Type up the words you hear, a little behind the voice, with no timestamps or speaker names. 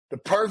The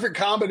perfect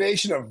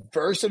combination of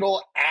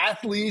versatile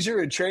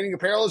athleisure and training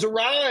apparel has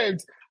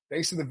arrived.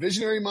 Thanks to the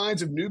visionary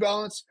minds of New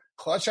Balance,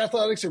 Clutch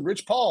Athletics, and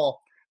Rich Paul,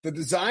 the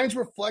designs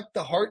reflect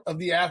the heart of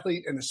the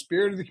athlete and the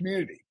spirit of the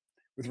community.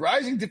 With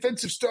rising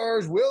defensive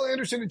stars Will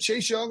Anderson and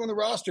Chase Young on the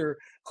roster,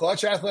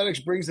 Clutch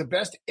Athletics brings the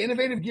best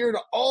innovative gear to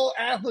all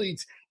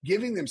athletes,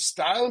 giving them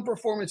style and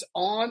performance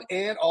on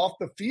and off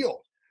the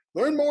field.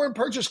 Learn more and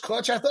purchase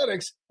Clutch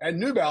Athletics at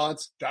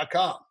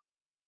newbalance.com.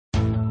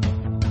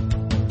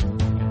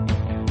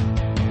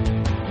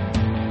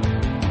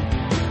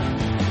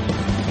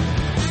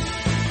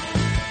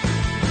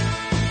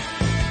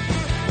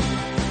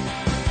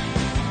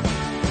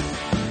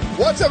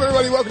 What's up,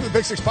 everybody? Welcome to the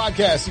Pick Six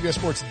Podcast, CBS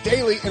Sports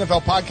Daily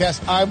NFL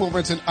Podcast. I'm Will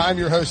Brinson. I'm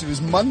your host. It is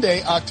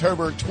Monday,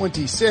 October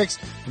 26th.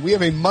 We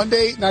have a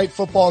Monday Night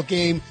Football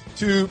game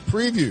to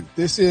preview.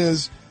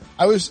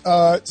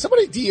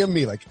 Somebody DM'd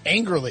me like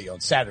angrily on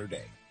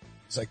Saturday.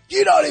 It's like,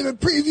 you don't even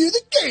preview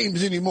the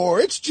games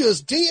anymore. It's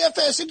just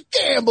DFS and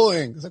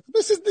gambling. It's like,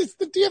 this is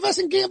the DFS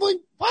and gambling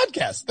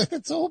podcast.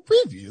 That's a whole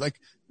preview. Like,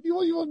 you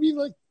want me to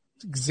like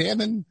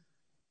examine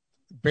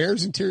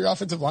Bears interior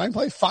offensive line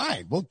play?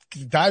 Fine. We'll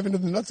dive into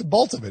the nuts and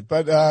bolts of it,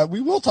 but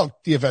we will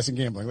talk DFS and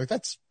gambling. Like,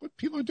 that's what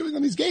people are doing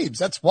on these games.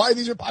 That's why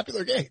these are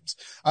popular games.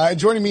 And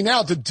joining me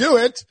now to do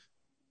it,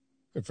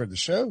 good friend of the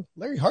show,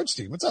 Larry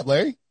Hartstein. What's up,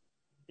 Larry?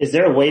 Is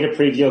there a way to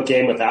preview a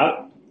game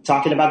without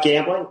talking about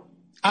gambling?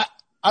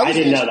 I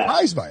didn't know that.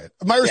 Surprised by it.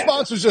 My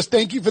response was just,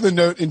 thank you for the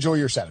note. Enjoy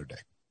your Saturday.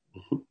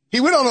 He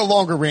went on a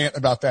longer rant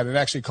about that and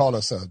actually called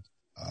us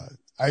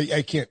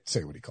I can't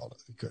say what he called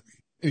it. He could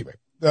be. Anyway.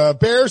 The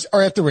Bears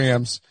are at the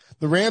Rams.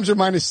 The Rams are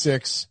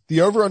 -6. The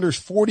over-under is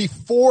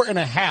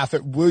 44.5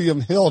 at William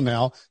Hill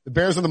now. The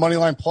Bears on the money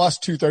line plus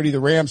 230.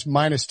 The Rams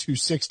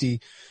 -260.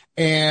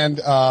 And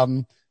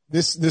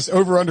this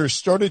over-under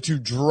started to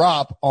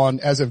drop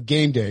as of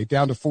game day,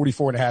 down to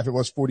 44.5. It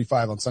was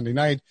 45 on Sunday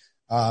night.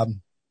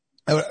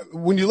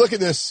 When you look at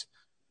this,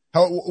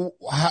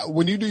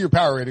 when you do your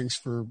power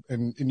ratings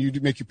and you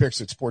make your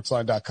picks at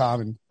sportsline.com,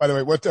 and by the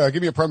way,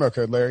 give me a promo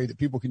code, Larry, that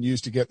people can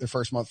use to get their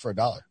first month for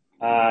 $1.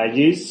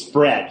 Use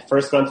spread.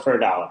 First month for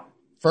 $1.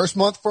 First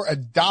month for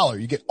 $1.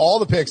 You get all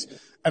the picks.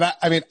 And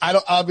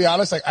I'll be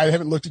honest, I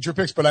haven't looked at your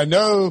picks, but I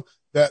know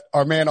that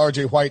our man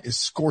RJ White is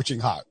scorching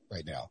hot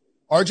right now.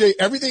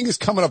 Everything is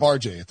coming up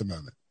RJ at the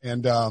moment.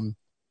 And,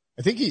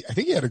 I think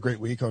he had a great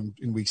week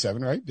in week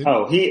 7, right?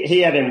 He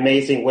had an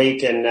amazing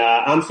week, and,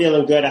 I'm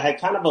feeling good. I had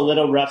kind of a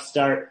little rough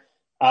start.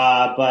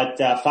 But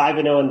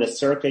 5-0 in the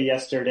Circa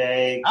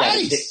yesterday.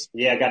 Nice.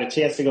 Got a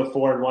chance to go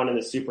 4-1 in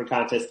the Super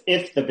Contest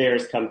if the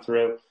Bears come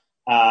through.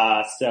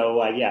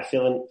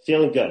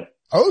 Feeling good.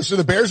 Oh, so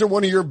the Bears are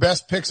one of your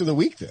best picks of the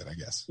week then, I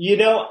guess. You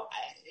know,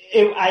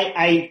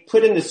 I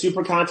put in the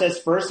Super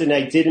Contest first and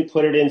I didn't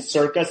put it in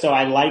Circa, so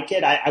I like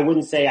it. I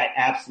wouldn't say I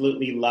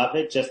absolutely love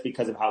it just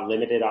because of how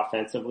limited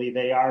offensively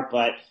they are,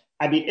 but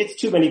I mean, it's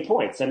too many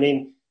points. I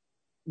mean,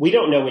 we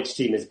don't know which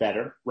team is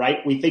better,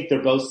 right? We think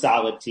they're both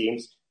solid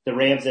teams. The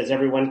Rams, as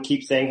everyone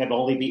keeps saying, have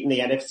only beaten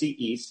the NFC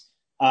East.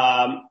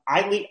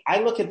 I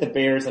look at the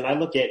Bears and I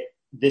look at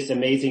this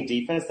amazing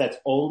defense that's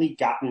only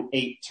gotten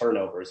 8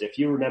 turnovers. If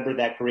you remember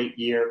that great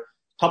year,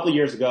 a couple of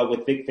years ago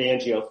with Vic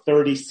Fangio,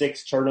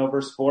 36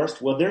 turnovers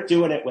forced. Well, they're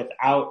doing it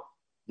without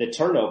the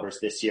turnovers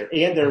this year,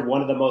 and they're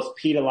one of the most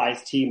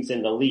penalized teams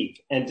in the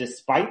league. And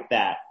despite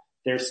that,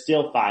 they're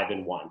still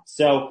 5-1.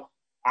 So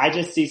I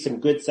just see some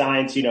good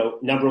signs,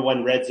 number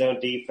 1 red zone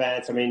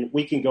defense. I mean,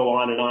 we can go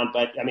on and on,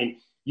 but I mean,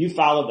 you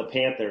follow the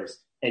Panthers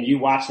and you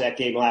watched that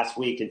game last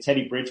week, and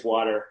Teddy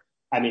Bridgewater,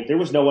 I mean, there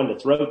was no one to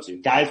throw to.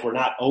 Guys were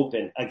not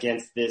open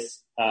against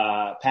this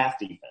pass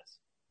defense.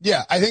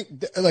 Yeah, I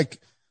think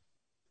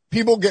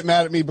people get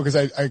mad at me because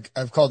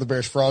I've called the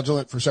Bears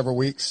fraudulent for several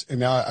weeks, and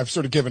now I've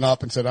sort of given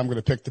up and said I'm going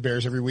to pick the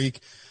Bears every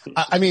week.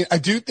 I mean, I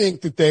do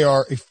think that they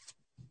are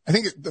I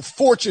think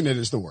fortunate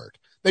is the word.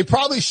 They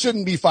probably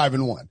shouldn't be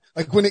 5-1.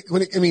 Like when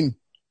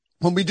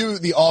we do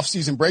the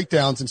off-season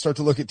breakdowns and start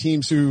to look at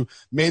teams who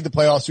made the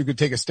playoffs who could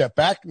take a step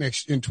back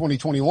in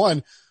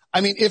 2021, I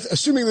mean,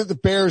 assuming that the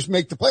Bears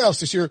make the playoffs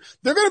this year,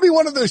 they're going to be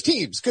one of those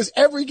teams because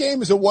every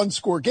game is a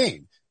 1-score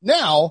game.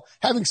 Now,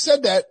 having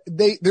said that,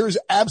 there's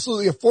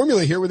absolutely a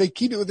formula here where they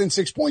keep it within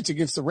 6 points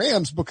against the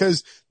Rams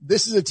because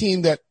this is a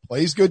team that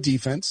plays good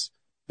defense.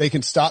 They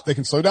can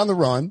slow down the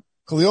run.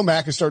 Khalil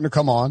Mack is starting to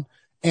come on.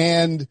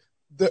 And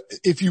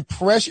if you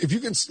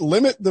can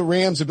limit the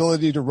Rams'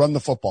 ability to run the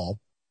football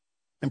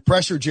and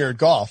pressure Jared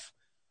Goff,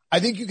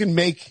 I think you can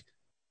make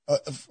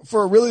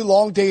for a really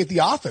long day at the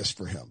office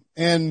for him.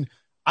 And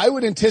I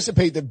would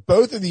anticipate that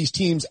both of these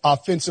teams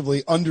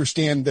offensively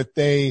understand that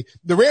the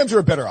Rams are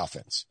a better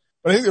offense,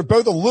 but I think they're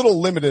both a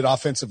little limited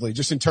offensively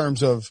just in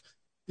terms of,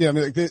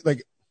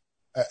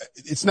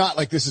 it's not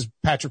like this is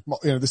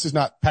this is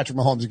not Patrick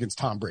Mahomes against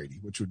Tom Brady,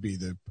 which would be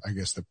the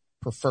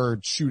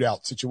preferred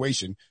shootout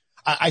situation.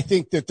 I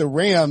think that the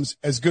Rams,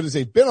 as good as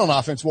they've been on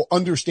offense, will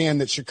understand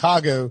that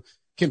Chicago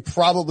can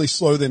probably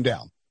slow them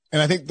down.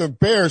 And I think the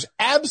Bears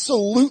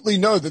absolutely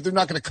know that they're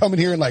not going to come in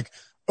here and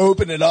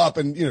open it up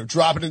and,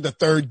 drop it into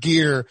third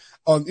gear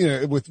on,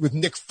 with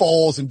Nick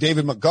Foles and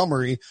David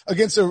Montgomery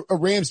against a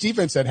Rams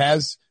defense that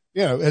has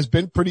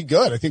been pretty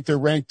good. I think they're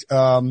ranked,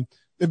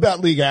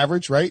 about league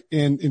average, right?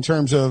 In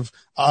terms of,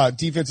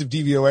 defensive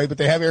DVOA, but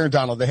they have Aaron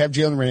Donald. They have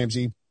Jalen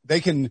Ramsey. They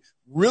can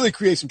really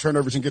create some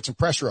turnovers and get some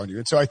pressure on you.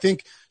 And so I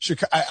think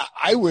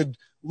I would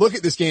look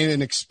at this game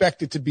and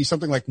expect it to be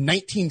something like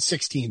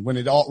 19-16 when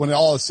it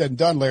all is said and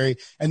done, Larry.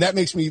 And that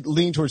makes me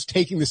lean towards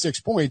taking the 6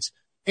 points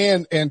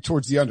and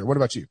towards the under. What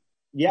about you?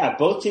 Yeah,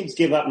 both teams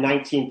give up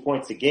 19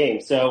 points a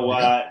game. So,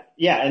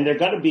 and they're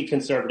going to be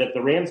conservative.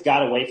 The Rams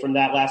got away from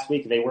that last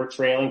week. They were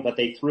trailing, but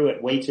they threw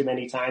it way too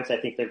many times. I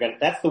think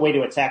that's the way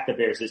to attack the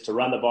Bears, is to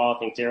run the ball. I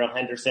think Darrell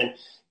Henderson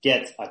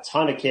gets a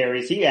ton of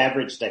carries. He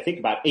averaged, I think,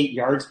 about 8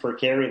 yards per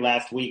carry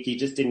last week. He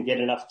just didn't get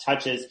enough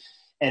touches.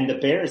 And the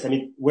Bears,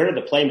 where are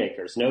the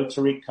playmakers? No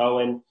Tariq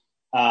Cohen.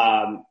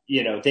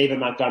 David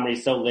Montgomery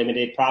is so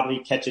limited, probably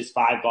catches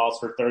 5 balls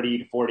for 30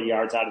 to 40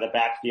 yards out of the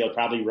backfield,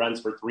 probably runs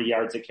for 3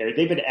 yards a carry.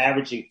 They've been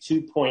averaging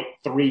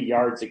 2.3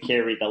 yards a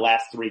carry the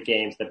last 3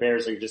 games. The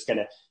Bears are just going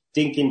to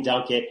dink and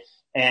dunk it.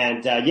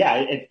 And,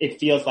 it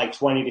feels like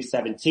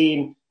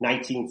 20-17,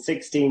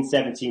 19-16,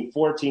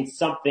 17-14,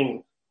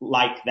 something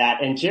like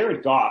that. And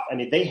Jared Goff,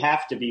 they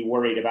have to be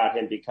worried about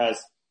him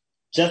because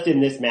just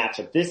in this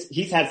matchup,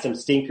 he's had some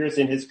stinkers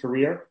in his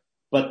career,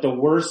 but the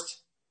worst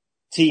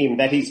team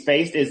that he's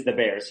faced is the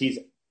Bears. He's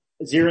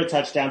 0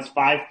 touchdowns,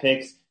 5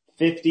 picks,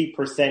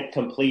 50%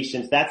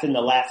 completions. That's in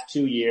the last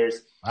 2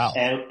 years. Wow.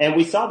 And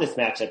we saw this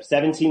matchup,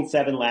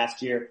 17-7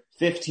 last year,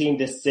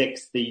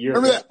 15-6 the year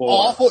Remember before. That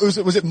awful,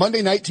 was it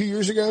Monday night 2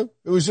 years ago?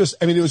 It was just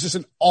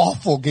an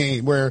awful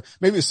game where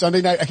maybe it was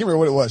Sunday night. I can't remember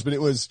what it was, but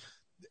it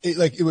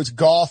was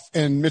Goff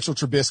and Mitchell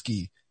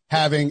Trubisky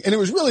and it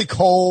was really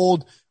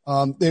cold.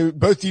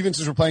 Both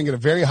defenses were playing at a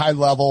very high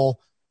level.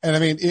 And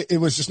it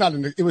was just not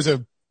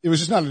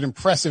an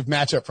impressive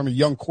matchup from a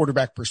young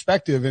quarterback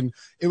perspective. And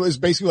it was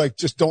basically like,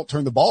 just don't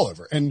turn the ball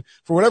over. And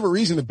for whatever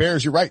reason, the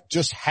Bears, you're right,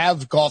 just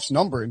have Goff's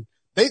number. And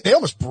they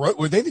almost broke.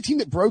 Were they the team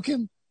that broke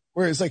him?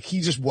 Where it's like,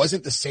 he just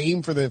wasn't the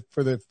same for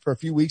a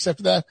few weeks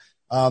after that.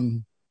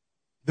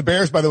 The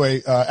Bears, by the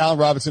way, Allen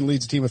Robinson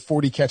leads the team with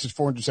 40 catches,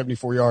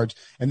 474 yards.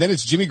 And then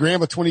it's Jimmy Graham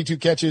with 22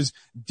 catches,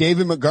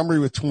 David Montgomery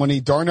with 20,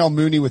 Darnell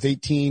Mooney with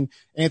 18,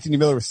 Anthony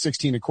Miller with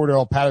 16, and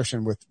Cordell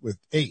Patterson with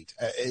 8.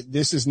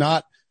 It's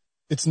not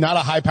a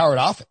high powered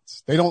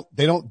offense. They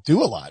don't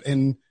do a lot.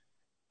 And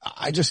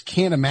I just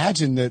can't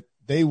imagine that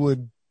they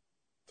would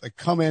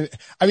come in.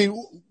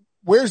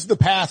 Where's the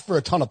path for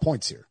a ton of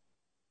points here?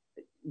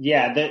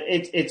 Yeah,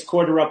 it's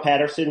Cordell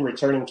Patterson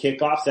returning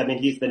kickoffs.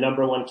 He's the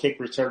number 1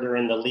 kick returner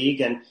in the league,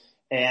 and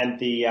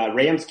the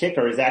Rams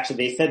kicker is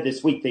actually, they said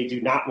this week they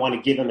do not want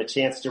to give him a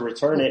chance to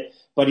return it,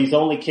 but he's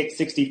only kicked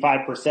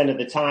 65% of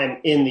the time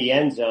in the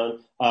end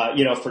zone,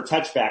 for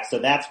touchbacks. So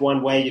that's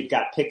one way. You've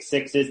got pick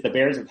sixes. The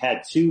Bears have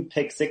had 2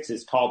 pick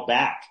sixes called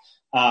back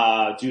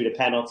due to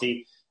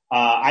penalty.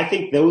 I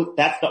think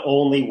that's the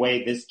only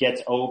way this gets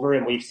over,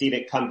 and we've seen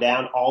it come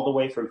down all the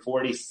way from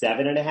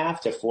 47.5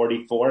 to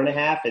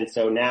 44.5. And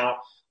so now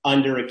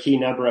under a key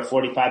number of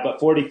 45, but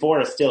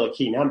 44 is still a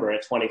key number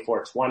at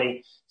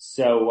 24-20.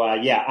 So,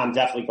 I'm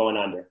definitely going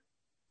under.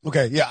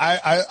 Okay. Yeah.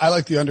 I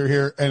like the under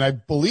here, and I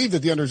believe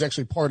that the under is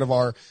actually part of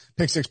our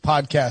Pick Six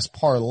podcast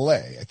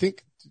parlay. I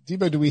think,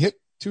 Debo, do we hit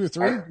 2 or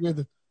 3?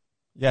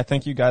 Yeah. I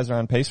think you guys are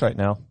on pace right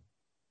now.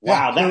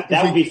 Wow.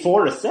 That would be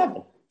 4 to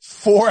 7.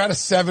 4 out of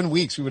 7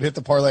 weeks we would hit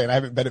the parlay, and I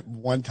haven't bet it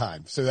one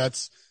time. So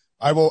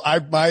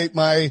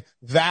my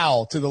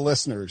vow to the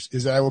listeners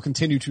is that I will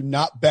continue to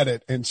not bet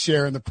it and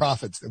share in the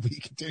profits that we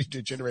continue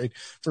to generate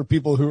for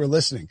people who are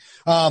listening.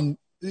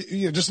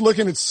 Just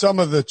looking at some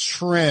of the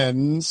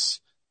trends,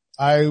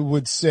 I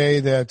would say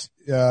that,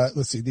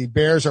 let's see, the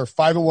Bears are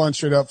 5-1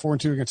 straight up,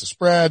 4-2 against the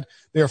spread.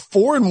 They are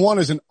 4-1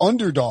 as an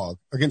underdog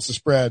against the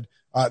spread.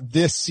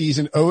 This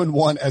season,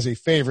 0-1 as a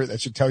favorite.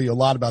 That should tell you a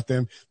lot about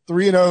them.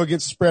 3-0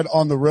 against the spread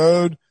on the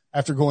road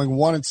after going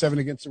 1-7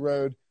 against the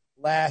road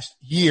last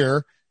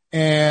year.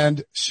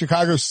 And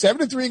Chicago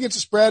 7-3 against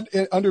the spread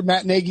under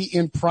Matt Nagy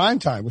in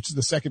primetime, which is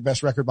the second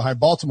best record behind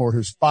Baltimore,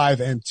 who's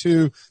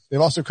 5-2. They've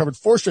also covered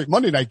 4 straight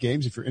Monday night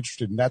games, if you're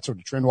interested in that sort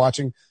of trend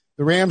watching.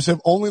 The Rams have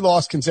only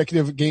lost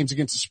consecutive games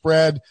against the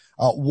spread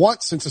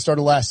once since the start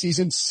of last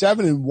season,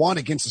 7-1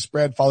 against the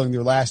spread following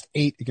their last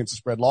 8 against the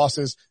spread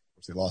losses.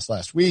 They lost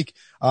last week.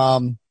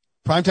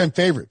 Primetime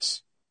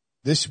favorites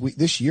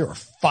this year are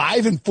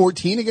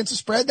 5-14 against the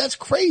spread. That's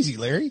crazy,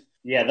 Larry.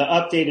 Yeah, the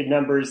updated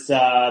numbers,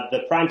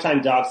 the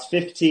primetime dogs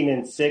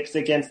 15-6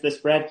 against the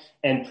spread,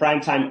 and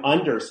primetime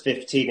unders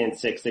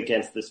 15-6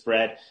 against the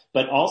spread.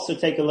 But also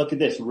take a look at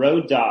this.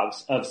 Road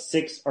dogs of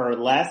 6 or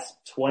less,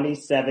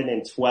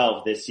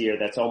 27-12 this year.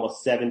 That's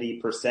almost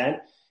 70%.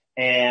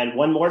 And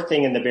one more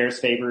thing in the Bears'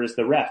 favor is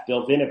the ref,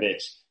 Bill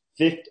Vinovich.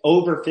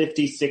 Over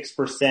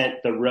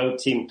 56% the road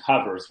team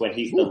covers when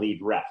he's the lead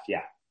ref.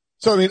 Yeah.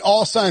 So,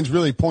 all signs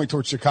really point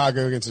towards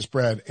Chicago against the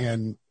spread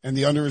and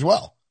the under as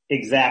well.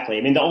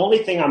 Exactly. The only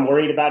thing I'm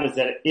worried about is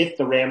that if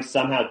the Rams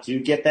somehow do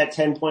get that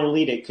 10-point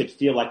lead, it could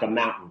feel like a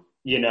mountain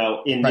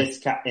in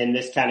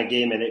this kind of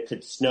game, and it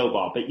could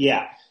snowball. But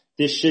yeah,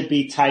 this should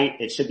be tight.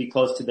 It should be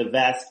close to the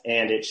vest,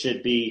 and it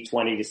should be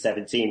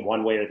 20-17,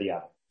 one way or the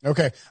other.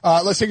 Okay.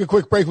 Let's take a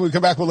quick break. When we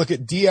come back, we'll look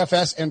at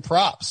DFS and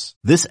props.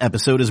 This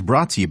episode is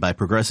brought to you by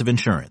Progressive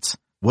Insurance.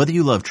 Whether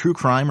you love true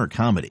crime or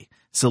comedy,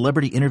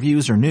 celebrity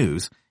interviews or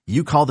news,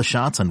 you call the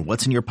shots on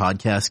what's in your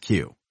podcast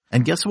queue.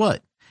 And guess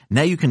what?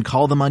 Now you can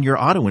call them on your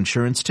auto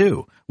insurance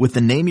too with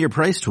the Name Your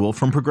Price tool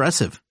from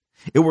Progressive.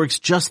 It works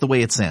just the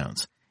way it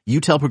sounds. You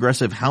tell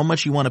Progressive how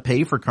much you want to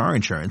pay for car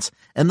insurance,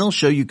 and they'll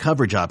show you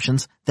coverage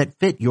options that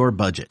fit your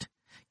budget.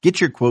 Get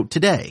your quote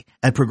today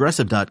at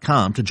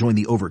Progressive.com to join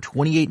the over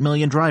 28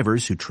 million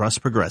drivers who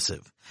trust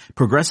Progressive.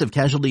 Progressive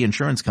Casualty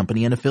Insurance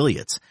Company and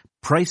Affiliates.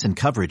 Price and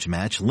coverage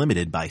match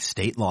limited by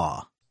state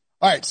law.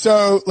 All right,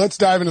 so let's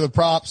dive into the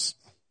props.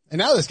 And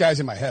now this guy's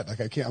in my head.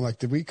 I'm like,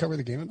 did we cover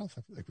the game enough?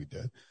 I feel like we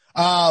did.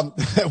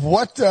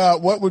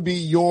 What would be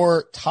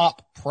your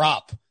top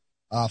prop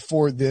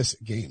for this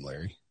game,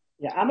 Larry?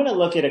 Yeah, I'm going to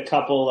look at a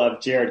couple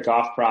of Jared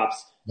Goff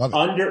props.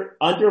 Under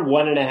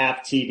 1.5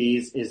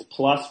 TDs is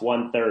plus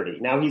 130.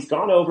 Now he's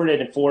gone over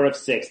it in 4 of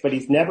 6, but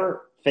he's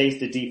never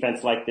faced a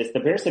defense like this. The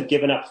Bears have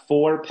given up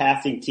 4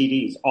 passing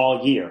TDs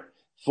all year,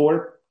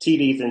 4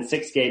 TDs in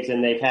 6 games,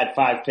 and they've had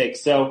 5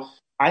 picks. So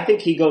I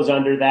think he goes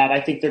under that. I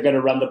think they're going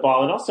to run the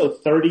ball, and also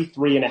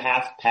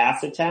 33.5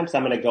 pass attempts.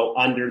 I'm going to go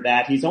under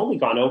that. He's only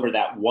gone over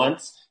that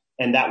once,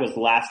 and that was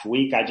last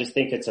week. I just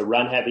think it's a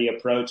run heavy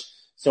approach.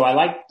 So I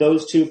like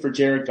those 2 for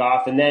Jared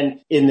Goff. And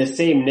then in the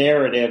same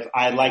narrative,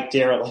 I like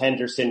Darrell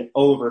Henderson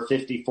over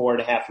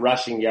 54.5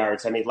 rushing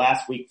yards. I mean,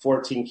 last week,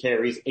 14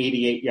 carries,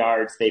 88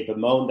 yards. They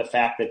bemoaned the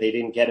fact that they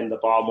didn't get him the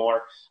ball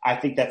more. I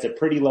think that's a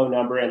pretty low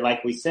number. And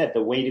like we said,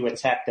 the way to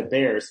attack the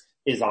Bears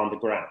is on the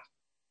ground.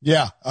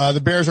 Yeah.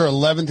 The Bears are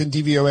 11th in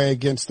DVOA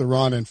against the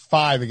run and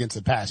 5 against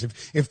the pass.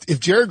 If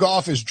Jared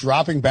Goff is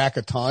dropping back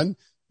a ton,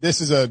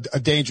 this is a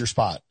danger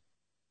spot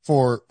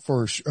for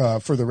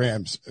the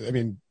Rams. I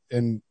mean,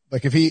 and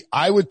like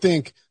I would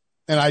think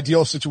an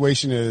ideal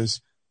situation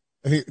is,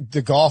 I think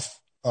the Goff,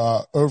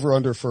 over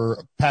under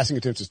for passing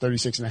attempts is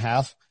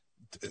 36.5.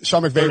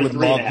 Sean McVay would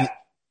love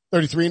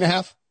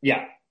 33.5.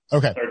 Yeah.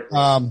 Okay.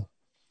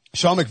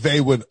 Sean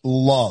McVay would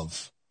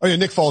love,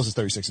 Nick Foles is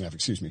 36.5.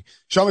 Excuse me.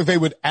 Sean McVay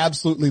would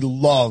absolutely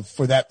love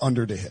for that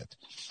under to hit.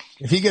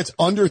 If he gets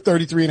under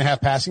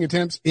 33.5 passing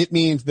attempts, it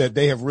means that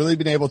they have really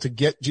been able to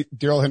get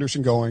Darrell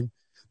Henderson going.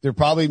 They're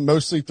probably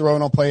mostly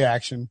throwing on play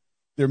action.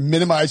 They're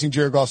minimizing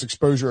Jared Goff's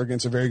exposure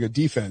against a very good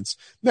defense.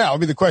 Now, I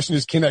mean, the question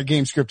is, can that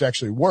game script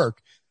actually work?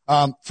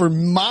 For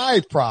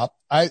my prop,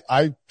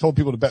 I told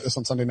people to bet this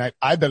on Sunday night.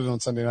 I bet it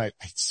on Sunday night.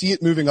 I see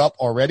it moving up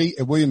already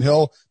at William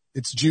Hill.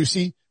 It's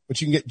juicy,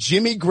 but you can get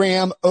Jimmy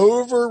Graham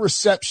over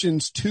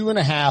receptions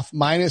 2.5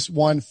 minus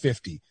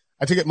 150.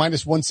 I took it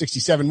minus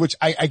 167, which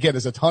I get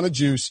is a ton of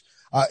juice.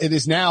 It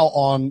is now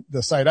on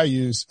the site I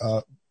use,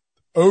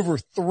 over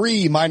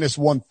 3 minus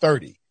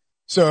 130.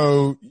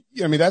 So,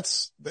 I mean,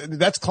 that's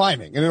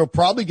climbing, and it'll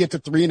probably get to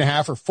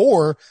 3.5 or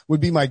 4 would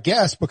be my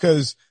guess,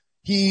 because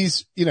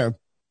he's,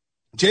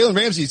 Jalen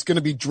Ramsey's going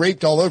to be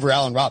draped all over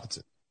Allen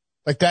Robinson.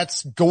 Like,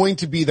 that's going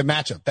to be the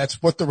matchup.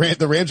 That's what the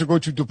Rams are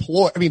going to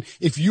deploy. I mean,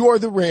 if you are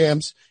the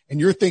Rams and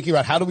you're thinking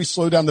about how do we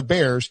slow down the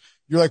Bears,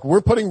 you're like, we're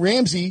putting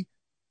Ramsey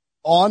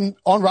on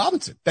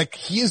Robinson. Like,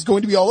 he is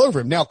going to be all over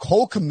him. Now,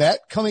 Cole Kmet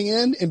coming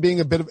in and being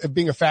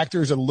a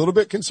factor is a little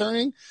bit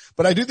concerning,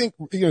 but I do think,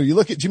 you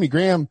look at Jimmy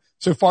Graham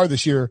so far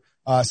this year,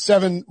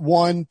 7,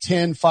 1,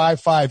 10,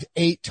 5, 5,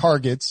 8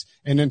 targets.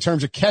 And in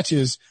terms of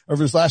catches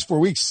over his last 4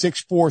 weeks,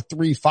 6, 4,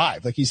 3,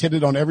 5. Like, he's hit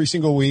it on every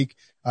single week.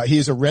 He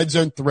is a red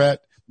zone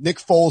threat. Nick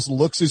Foles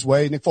looks his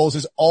way. Nick Foles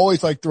is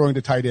always like throwing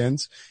to tight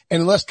ends.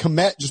 And unless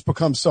Kmet just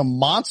becomes some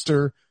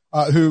monster,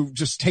 who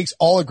just takes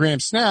all of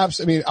Graham's snaps,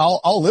 I mean,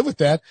 I'll live with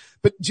that.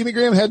 But Jimmy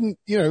Graham hadn't,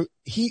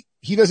 he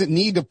doesn't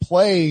need to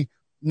play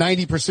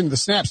 90% of the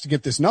snaps to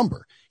get this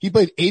number. He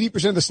played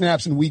 80% of the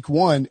snaps in week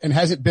 1 and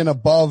hasn't been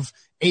above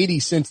 80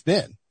 since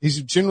then.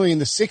 He's generally in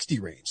the 60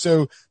 range.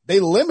 So they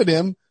limit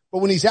him, but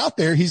when he's out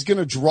there, he's going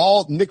to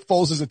draw Nick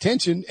Foles'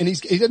 attention, and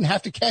he doesn't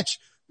have to catch,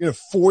 he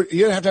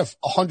doesn't have to have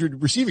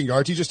 100 receiving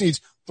yards. He just needs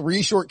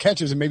 3 short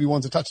catches and maybe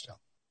one's a touchdown.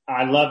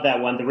 I love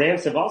that one. The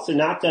Rams have also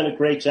not done a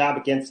great job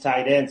against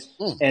tight ends.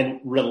 And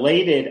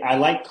related, I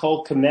like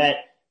Cole Kmet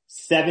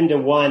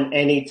 7-1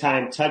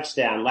 anytime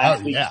touchdown.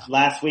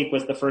 Last week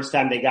was the first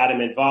time they got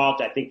him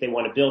involved. I think they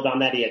want to build on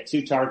that. He had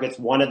 2 targets.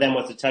 One of them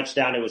was a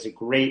touchdown. It was a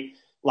great,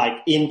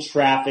 in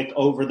traffic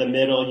over the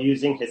middle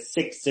using his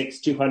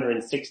 6'6",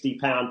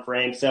 260-pound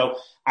frame. So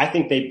I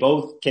think they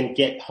both can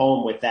get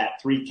home with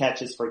that. 3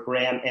 catches for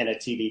Graham and a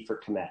TD for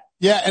Kmet.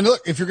 Yeah, and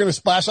look, if you're going to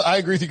splash, I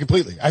agree with you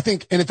completely. I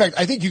think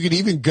you could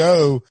even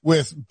go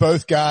with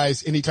both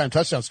guys anytime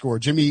touchdown score.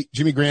 Jimmy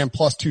Graham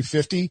plus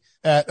 250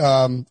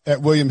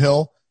 at William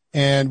Hill.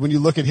 And when you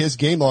look at his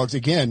game logs,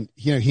 again,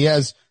 he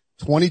has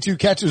 22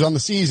 catches on the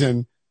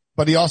season,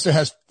 but he also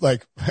has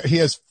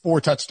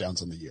 4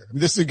 touchdowns on the year. I mean,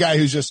 this is a guy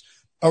who's just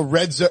a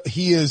red zone.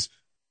 He is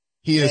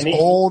He is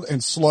old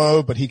and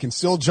slow, but he can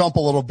still jump a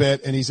little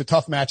bit, and he's a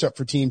tough matchup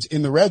for teams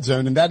in the red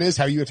zone, and that is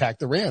how you attack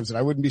the Rams. And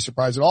I wouldn't be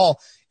surprised at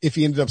all if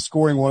he ended up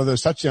scoring one of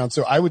those touchdowns.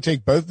 So I would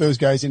take both those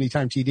guys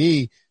anytime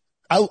TD.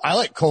 I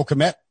like Cole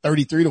Kmet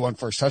 33-1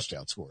 first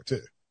touchdown score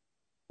too.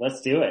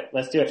 Let's do it.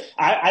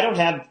 I don't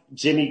have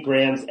Jimmy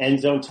Graham's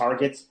end zone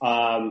targets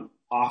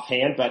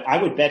offhand, but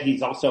I would bet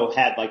he's also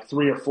had like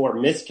 3 or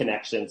 4 missed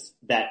connections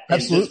that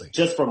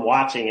just from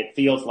watching, it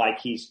feels like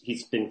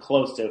he's been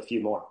close to a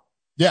few more.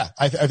 Yeah,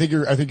 I think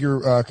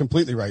you're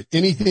completely right.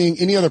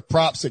 Any other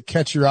props that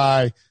catch your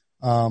eye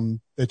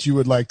that you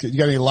would like to? You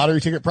got any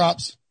lottery ticket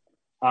props?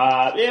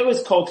 It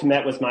was Cole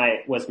Kmet was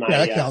my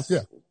that counts,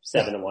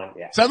 7-1.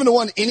 Yeah.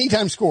 7-1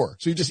 anytime score.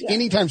 So you just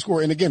anytime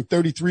score. And again,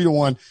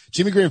 33-1.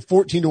 Jimmy Graham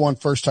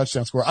 14-1 first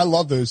touchdown score. I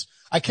love those.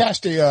 I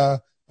cashed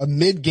a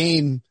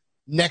mid-game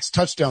next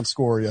touchdown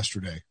score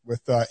yesterday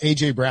with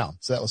AJ Brown.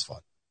 So that was fun.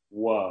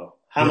 Whoa.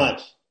 How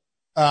much?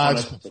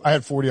 I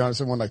had 40 on it.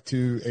 So I won like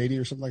 280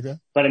 or something like that.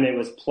 But I mean, it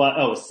was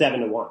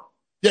 7-1.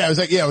 Yeah, it was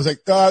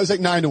like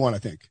 9-1, I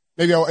think.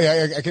 Maybe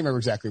I can't remember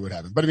exactly what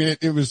happened, but I mean,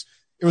 it was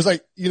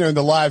like, in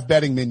the live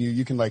betting menu,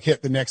 you can like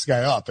hit the next guy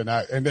up and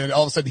then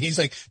all of a sudden he's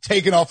like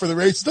taking off for the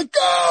race. It's like,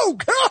 go,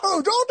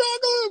 don't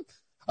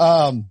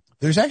tackle him.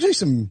 There's actually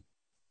some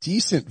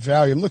decent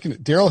value. I'm looking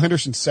at Darrell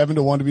Henderson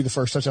 7-1 to be the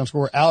first touchdown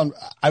scorer.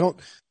 What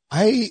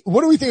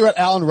do we think about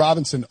Allen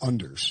Robinson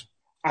unders?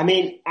 I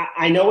mean,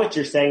 I know what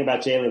you're saying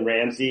about Jalen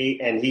Ramsey,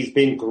 and he's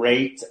been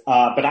great,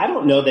 but I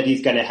don't know that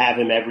he's going to have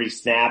him every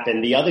snap.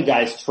 And the other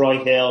guys,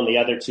 Troy Hill and the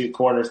other 2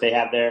 corners they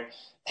have there,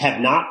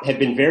 have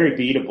been very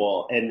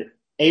beatable. And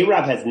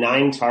A-Rob has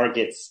 9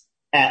 targets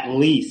at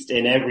least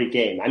in every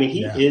game. I mean,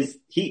 he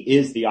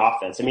is the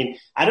offense. I mean,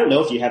 I don't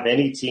know if you have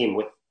any team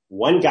with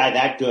one guy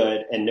that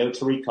good and no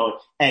Tariq Cohen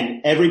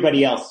and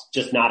everybody else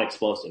just not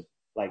explosive.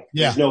 Like,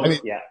 there's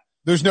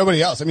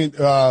nobody else. I mean,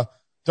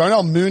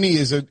 Darnell Mooney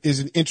is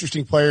an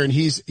interesting player, and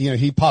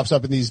he pops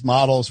up in these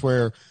models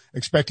where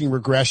expecting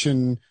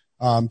regression,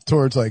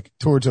 towards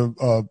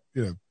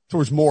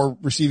more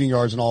receiving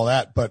yards and all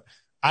that. But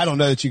I don't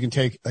know that you can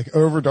take like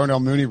over Darnell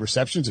Mooney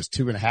receptions is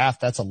 2.5.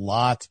 That's a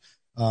lot.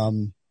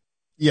 I'm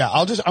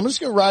just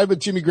going to ride with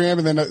Jimmy Graham,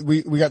 and then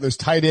we got those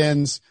tight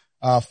ends,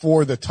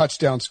 for the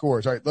touchdown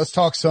scores. All right. Let's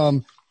talk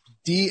some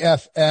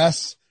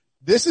DFS.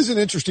 This is an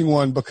interesting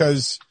one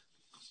because,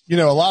 a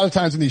lot of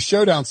times in these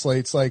showdown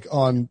slates, like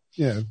on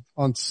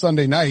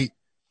Sunday night,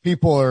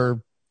 people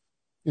are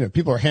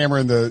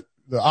hammering the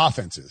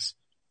offenses.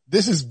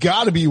 This has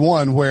got to be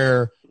one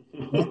where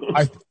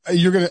the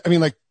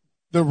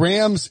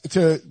Rams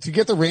to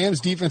get the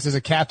Rams defense as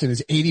a captain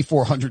is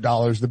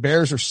 $8,400. The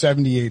Bears are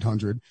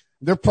 $7,800.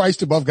 They're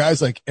priced above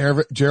guys like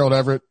Gerald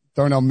Everett,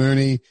 Darnell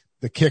Mooney,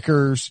 the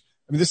kickers.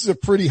 I mean, this is a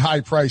pretty high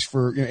price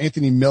for,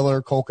 Anthony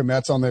Miller, Cole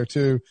Kmet's on there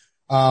too.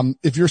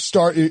 If you're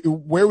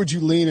where would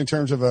you lean in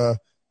terms of a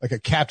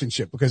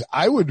captainship? Because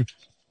I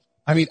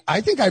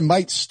think I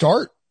might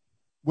start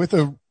with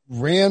a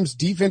Rams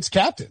defense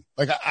captain.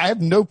 Like I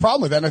have no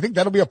problem with that. And I think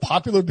that'll be a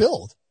popular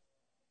build.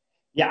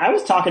 Yeah. I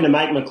was talking to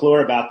Mike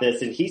McClure about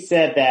this, and he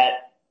said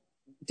that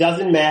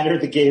doesn't matter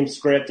the game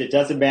script. It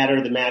doesn't matter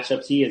the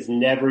matchups. He is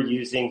never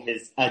using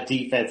his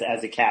defense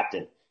as a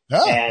captain.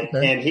 Oh,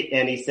 and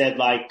he said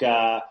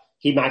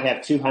he might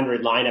have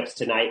 200 lineups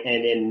tonight,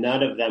 and in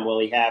none of them will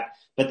he have.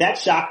 But that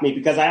shocked me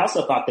because I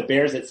also thought the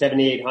Bears at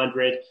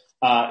 7,800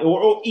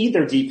 or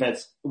either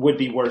defense would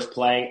be worth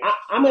playing.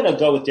 I'm going to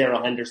go with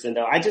Darrell Henderson,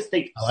 though. I just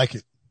think I like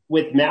it.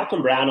 With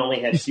Malcolm Brown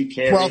only had 2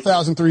 carries.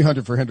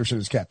 12,300 for Henderson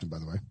as captain, by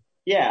the way.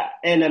 Yeah,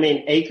 and I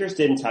mean Akers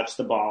didn't touch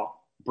the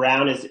ball.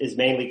 Brown is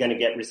mainly going to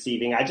get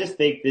receiving. I just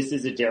think this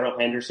is a Darrell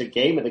Henderson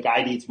game, and the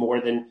guy needs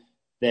more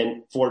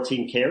than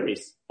 14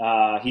 carries.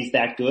 He's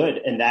that good,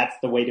 and that's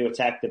the way to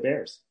attack the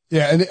Bears.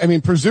 Yeah, and I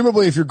mean,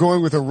 presumably, if you're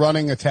going with a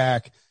running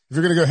attack, if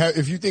you're going to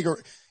go,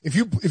 if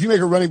you make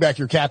a running back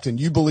your captain,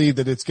 you believe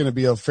that it's going to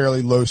be a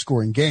fairly low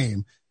scoring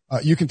game.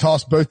 You can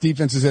toss both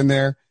defenses in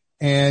there,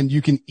 and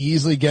you can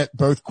easily get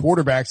both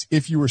quarterbacks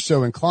if you were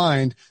so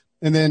inclined,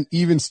 and then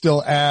even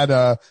still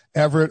add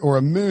Everett or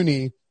a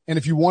Mooney. And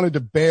if you wanted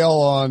to bail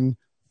on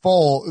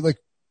Foles, like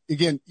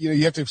again,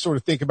 you have to sort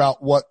of think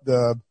about what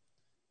the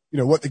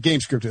game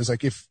script is.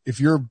 Like if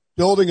you're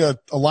building a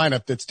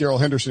lineup that's Darrell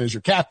Henderson as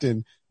your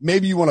captain,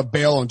 maybe you want to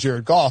bail on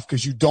Jared Goff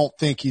because you don't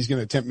think he's going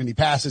to attempt many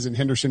passes, and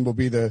Henderson will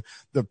be the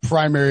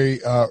primary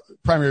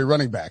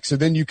running back. So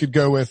then you could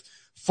go with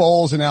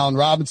Foles and Allen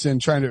Robinson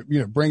trying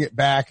to, bring it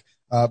back,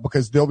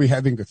 because they'll be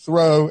having to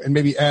throw, and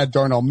maybe add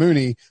Darnell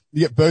Mooney.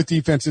 You get both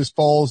defenses,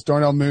 Foles,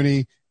 Darnell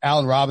Mooney,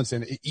 Allen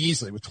Robinson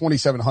easily with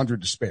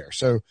 2,700 to spare.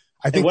 So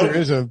I think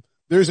Henderson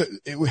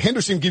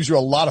gives you a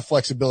lot of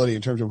flexibility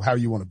in terms of how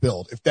you want to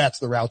build, if that's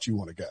the route you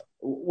want to go.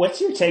 What's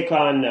your take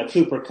on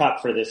Cooper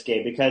Kupp for this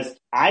game? Because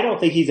I don't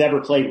think he's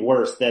ever played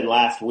worse than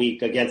last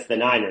week against the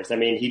Niners. I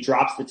mean, he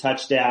drops the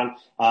touchdown,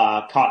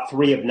 caught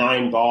 3 of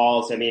 9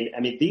 balls. I mean,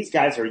 these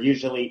guys are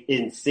usually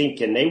in sync,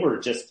 and they were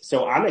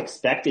so I'm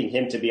expecting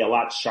him to be a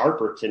lot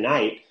sharper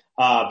tonight.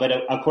 But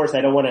of course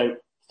I don't want to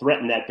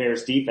threaten that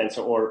Bears defense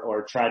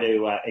or try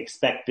to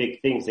expect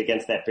big things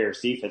against that Bears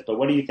defense. But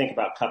what do you think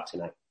about Kupp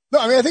tonight? No,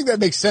 I mean, I think that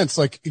makes sense.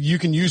 Like, you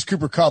can use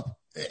Cooper Kupp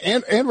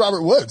and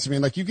Robert Woods. I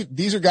mean, like,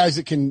 these are guys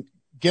that can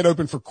get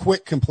open for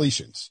quick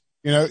completions.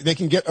 You know, they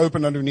can get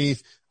open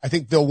underneath. I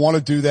think they'll want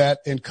to do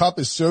that. And Kupp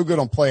is so good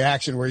on play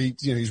action where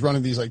he's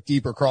running these like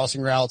deeper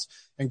crossing routes.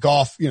 And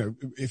Goff,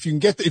 if you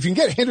can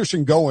get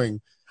Henderson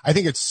going, I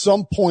think at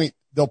some point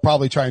they'll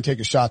probably try and take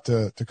a shot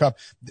to Kupp.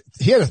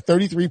 He had a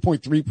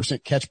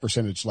 33.3% catch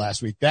percentage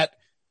last week. That,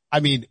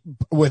 I mean,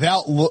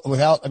 without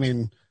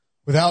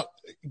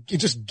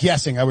just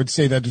guessing, I would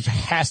say that it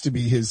has to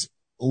be the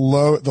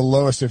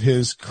lowest of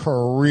his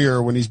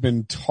career when he's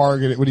been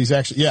targeted, when he's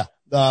actually,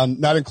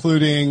 not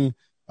including,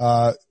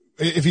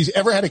 if he's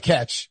ever had a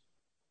catch.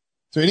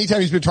 So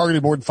anytime he's been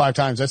targeted more than 5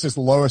 times, that's his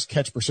lowest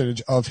catch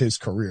percentage of his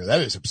career.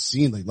 That is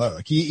obscenely low.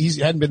 Like he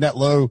hadn't been that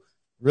low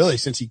really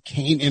since he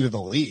came into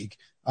the league.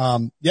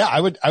 I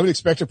would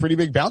expect a pretty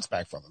big bounce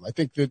back from him. I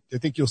think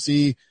you'll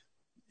see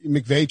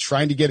McVay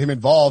trying to get him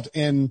involved.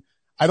 And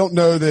I don't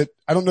know that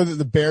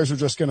the Bears are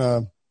just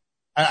gonna,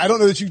 I don't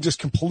know that you just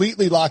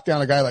completely lock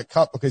down a guy like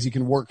Kupp because he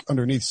can work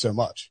underneath so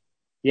much.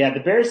 Yeah,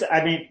 the Bears,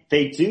 I mean,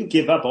 they do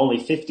give up only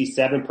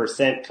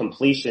 57%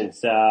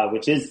 completions,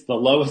 which is the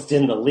lowest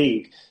in the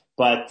league.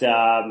 But,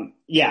 I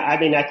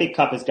mean, I think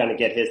Kupp is going to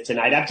get his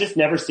tonight. I've just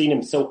never seen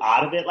him so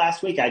out of it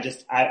last week. I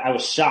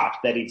was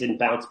shocked that he didn't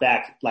bounce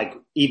back. Like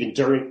even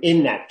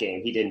in that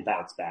game, he didn't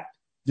bounce back.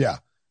 Yeah.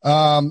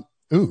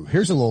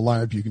 Here's a little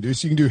lineup you can do.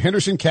 So you can do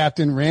Henderson,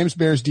 captain, Rams,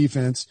 Bears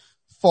defense,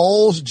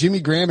 Foles,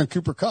 Jimmy Graham, and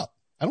Cooper Kupp.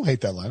 I don't hate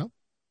that lineup.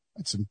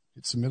 I'd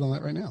submit on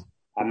that right now.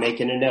 I'm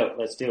making a note.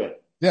 Let's do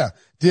it. Yeah.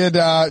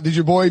 Did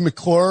your boy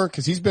McClure,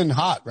 cause he's been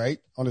hot, right?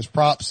 On his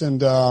props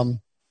and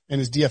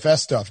his DFS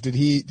stuff. Did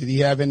he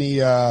have any,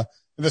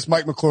 this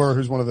Mike McClure,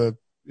 who's one of the,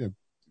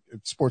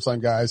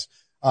 Sportsline guys.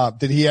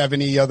 Did he have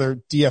any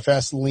other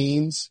DFS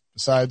leans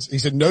besides, he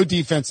said no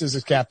defenses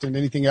as captain,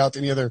 anything else,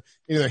 any other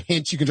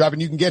hints you can drop,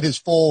 and you can get his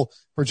full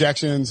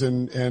projections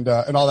and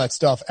all that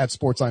stuff at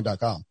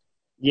sportsline.com.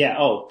 Yeah.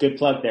 Oh, good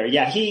plug there.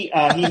 Yeah. He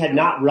had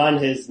not run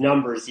his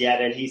numbers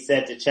yet, and he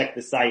said to check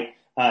the site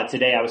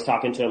today. I was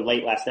talking to him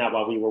late last night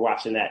while we were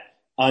watching that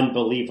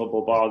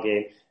unbelievable ball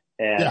game.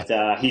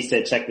 And he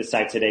said check the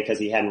site today because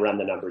he hadn't run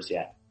the numbers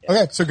yet. Yeah.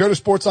 Okay, so go to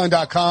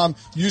sportsline.com,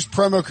 use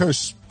promo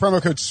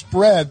code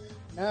SPREAD.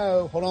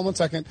 No, hold on one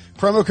second.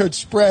 Promo code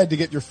SPREAD to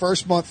get your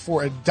first month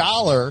for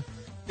 $1.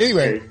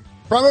 Anyway,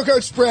 promo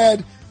code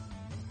SPREAD.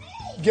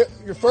 Get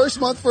your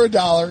first month for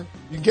 $1. You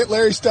can get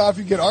Larry's stuff.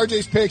 You can get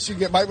RJ's picks. You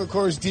can get Mike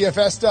McClure's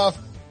DFS stuff.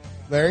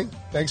 Larry,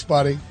 thanks,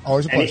 buddy.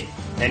 Always a pleasure.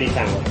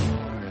 Anytime.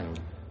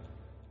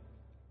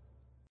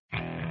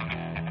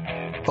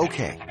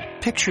 Okay,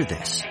 picture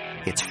this.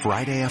 It's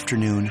Friday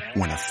afternoon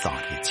when a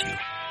thought hits you.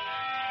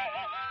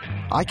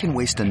 I can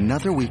waste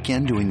another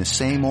weekend doing the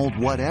same old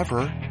whatever,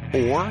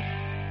 or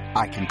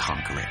I can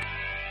conquer it.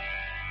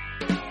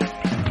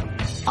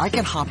 I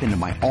can hop into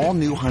my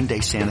all-new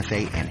Hyundai Santa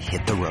Fe and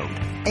hit the road.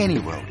 Any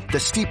road. The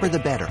steeper the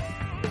better.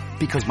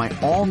 Because my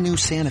all-new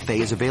Santa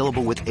Fe is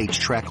available with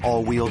H-Track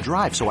all-wheel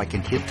drive, so I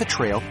can hit the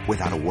trail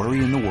without a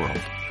worry in the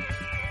world.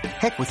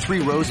 Heck, with 3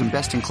 rows and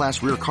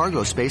best-in-class rear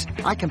cargo space,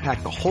 I can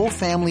pack the whole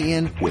family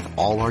in with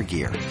all our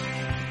gear.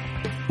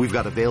 We've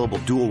got available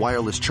dual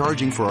wireless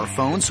charging for our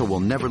phones, so we'll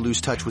never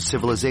lose touch with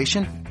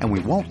civilization, and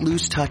we won't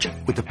lose touch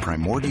with the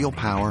primordial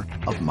power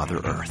of Mother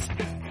Earth.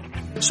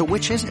 So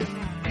which is it?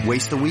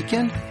 Waste the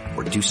weekend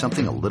or do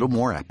something a little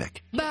more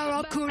epic?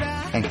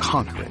 And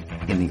conquer it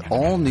in the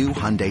all-new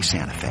Hyundai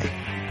Santa Fe.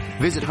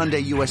 Visit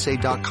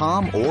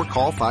HyundaiUSA.com or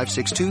call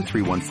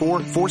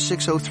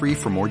 562-314-4603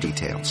 for more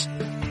details.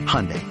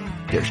 Hyundai,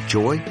 there's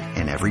joy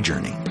in every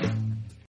journey.